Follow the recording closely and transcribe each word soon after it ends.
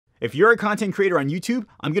If you're a content creator on YouTube,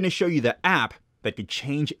 I'm going to show you the app that could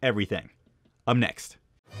change everything. Up next.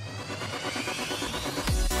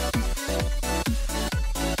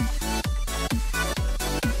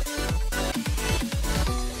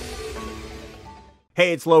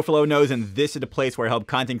 Hey, it's Low for Low Nose, and this is the place where I help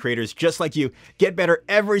content creators just like you get better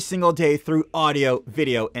every single day through audio,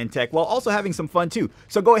 video, and tech, while also having some fun too.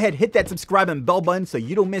 So go ahead, hit that subscribe and bell button so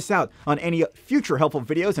you don't miss out on any future helpful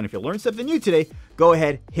videos. And if you learned something new today, go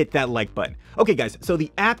ahead, hit that like button. Okay guys, so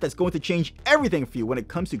the app that's going to change everything for you when it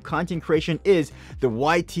comes to content creation is the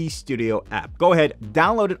YT Studio app. Go ahead,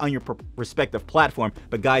 download it on your respective platform.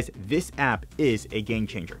 But guys, this app is a game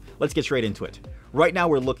changer. Let's get straight into it. Right now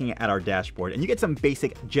we're looking at our dashboard, and you get some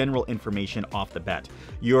basic general information off the bat.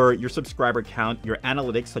 Your subscriber count, your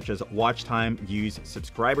analytics such as watch time, views,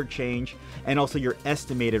 subscriber change, and also your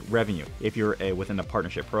estimated revenue if you're within a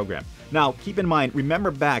partnership program. Now keep in mind,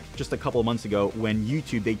 remember back just a couple of months ago when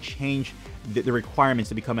YouTube, they changed the requirements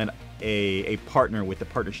to become a partner with the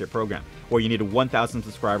partnership program, where you needed 1,000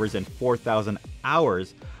 subscribers and 4,000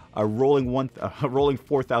 hours, rolling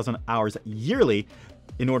 4,000 hours yearly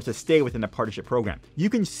in order to stay within the partnership program. You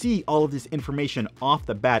can see all of this information off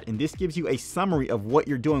the bat, and this gives you a summary of what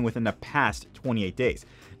you're doing within the past 28 days.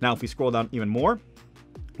 Now, if we scroll down even more,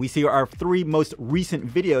 we see our 3 most recent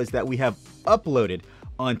videos that we have uploaded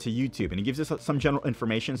onto YouTube, and it gives us some general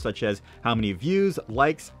information such as how many views,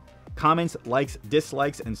 likes, comments, likes,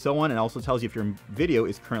 dislikes, and so on, and also tells you if your video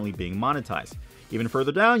is currently being monetized. Even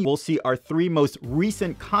further down, we'll see our 3 most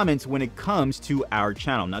recent comments when it comes to our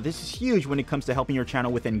channel. Now, this is huge when it comes to helping your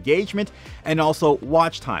channel with engagement and also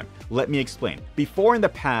watch time. Let me explain. Before in the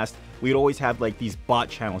past, we'd always have like these bot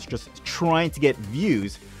channels just trying to get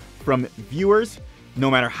views from viewers,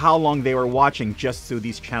 no matter how long they were watching, just so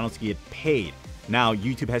these channels get paid. Now,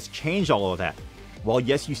 YouTube has changed all of that. While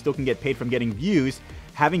yes, you still can get paid from getting views,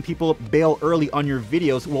 having people bail early on your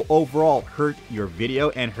videos will overall hurt your video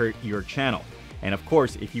and hurt your channel. And of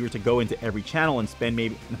course, if you were to go into every channel and spend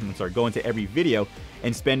go into every video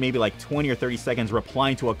and spend maybe like 20 or 30 seconds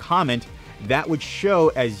replying to a comment, that would show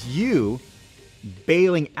as you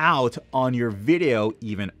bailing out on your video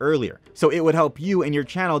even earlier. So it would help you and your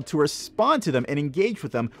channel to respond to them and engage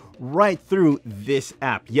with them right through this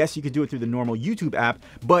app. Yes, you could do it through the normal YouTube app,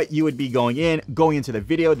 but you would be going into the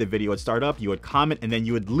video would start up, you would comment, and then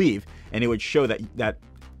you would leave, and it would show that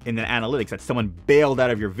in the analytics that someone bailed out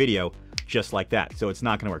of your video just like that. So it's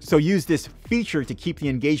not going to work. So use this feature to keep the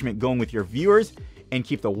engagement going with your viewers and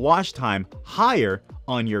keep the watch time higher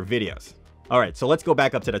on your videos. All right, so let's go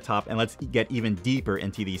back up to the top and let's get even deeper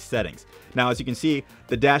into these settings. Now, as you can see,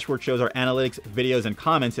 the dashboard shows our analytics, videos, and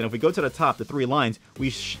comments. And if we go to the top, the 3 lines, we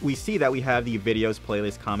see that we have the videos,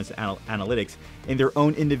 playlists, comments, and analytics in their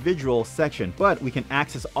own individual section, but we can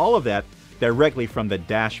access all of that directly from the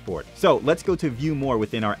dashboard. So let's go to view more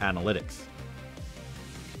within our analytics.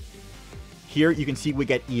 Here you can see we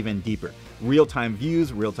get even deeper. Real-time views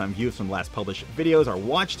from last published videos, our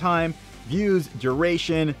watch time, views,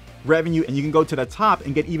 duration, revenue, and you can go to the top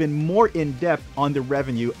and get even more in-depth on the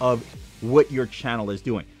revenue of what your channel is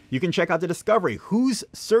doing. You can check out the discovery. Who's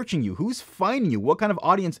searching you? Who's finding you? What kind of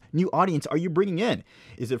new audience are you bringing in?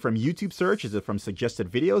 Is it from YouTube search? Is it from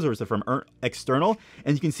suggested videos? Or is it from external?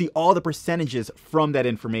 And you can see all the percentages from that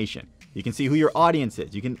information. You can see who your audience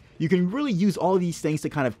is. You can really use all of these things to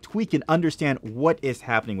kind of tweak and understand what is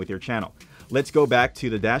happening with your channel. Let's go back to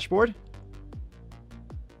the dashboard.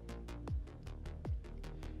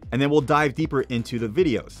 And then we'll dive deeper into the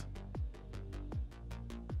videos.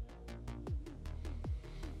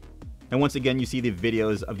 And once again, you see the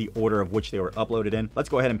videos of the order of which they were uploaded in. Let's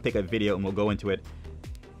go ahead and pick a video and we'll go into it.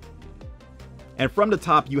 And from the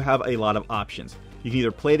top, you have a lot of options. You can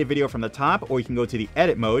either play the video from the top or you can go to the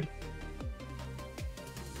edit mode.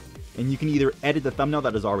 And you can either edit the thumbnail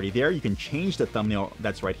that is already there. You can change the thumbnail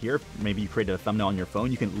that's right here. Maybe you created a thumbnail on your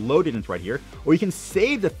phone. You can load it into right here. Or you can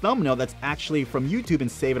save the thumbnail that's actually from YouTube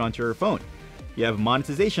and save it onto your phone. You have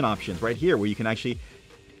monetization options right here where you can actually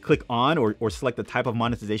click on or select the type of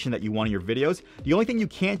monetization that you want in your videos. The only thing you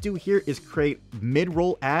can't do here is create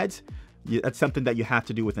mid-roll ads. That's something that you have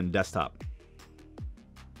to do within desktop.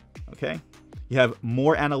 Okay. You have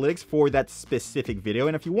more analytics for that specific video.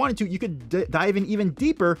 And if you wanted to, you could dive in even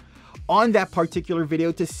deeper on that particular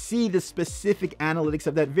video to see the specific analytics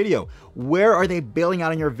of that video. Where are they bailing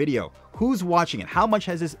out on your video? Who's watching it? How much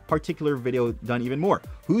has this particular video done even more?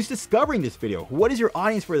 Who's discovering this video? What is your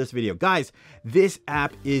audience for this video? Guys, this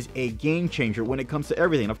app is a game changer when it comes to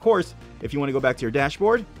everything. Of course, if you want to go back to your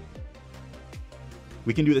dashboard,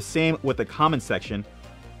 we can do the same with the comment section.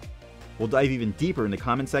 We'll dive even deeper in the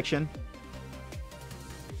comment section.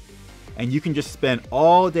 and you can just spend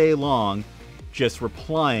all day long just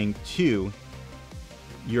replying to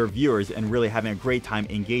your viewers and really having a great time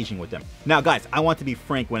engaging with them. Now guys, I want to be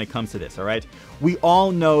frank when it comes to this, all right? We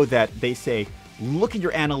all know that they say look at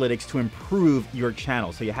your analytics to improve your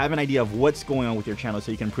channel, so you have an idea of what's going on with your channel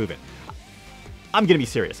so you can improve it. I'm gonna be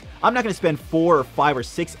serious. I'm not gonna spend 4 or 5 or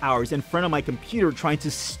 6 hours in front of my computer trying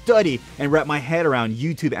to study and wrap my head around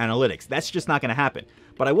YouTube analytics. That's just not gonna happen.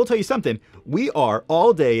 But I will tell you something, we are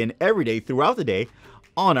all day and every day throughout the day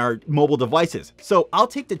on our mobile devices. So I'll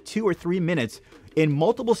take the 2 or 3 minutes in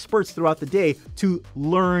multiple spurts throughout the day to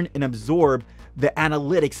learn and absorb the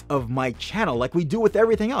analytics of my channel, like we do with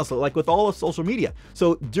everything else, like with all of social media.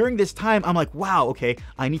 So during this time, I'm like, wow, okay,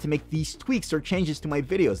 I need to make these tweaks or changes to my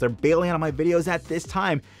videos. They're bailing out on my videos at this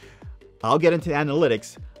time. I'll get into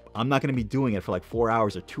analytics. I'm not gonna be doing it for like 4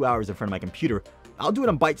 hours or 2 hours in front of my computer. I'll do it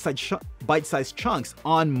in bite-sized chunks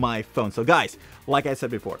on my phone. So guys, like I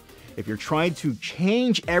said before, if you're trying to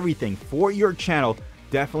change everything for your channel,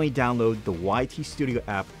 definitely download the YT Studio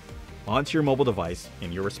app onto your mobile device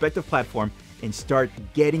in your respective platform and start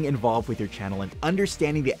getting involved with your channel and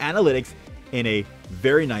understanding the analytics in a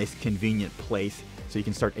very nice, convenient place so you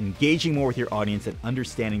can start engaging more with your audience and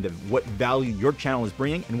understanding what value your channel is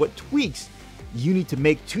bringing and what tweaks you need to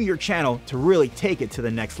make to your channel to really take it to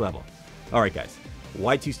the next level. All right, guys,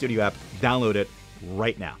 YT Studio app, download it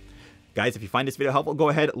right now. Guys, if you find this video helpful, go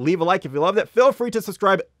ahead, leave a like. If you loved it, feel free to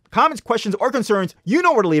subscribe. Comments, questions, or concerns, you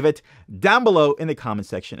know where to leave it down below in the comment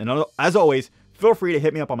section. And as always, feel free to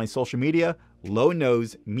hit me up on my social media, Low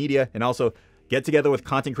Nose Media, and also get together with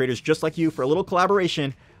content creators just like you for a little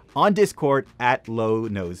collaboration on Discord at Low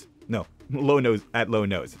Nose,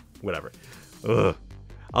 whatever. Ugh.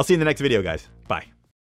 I'll see you in the next video, guys. Bye.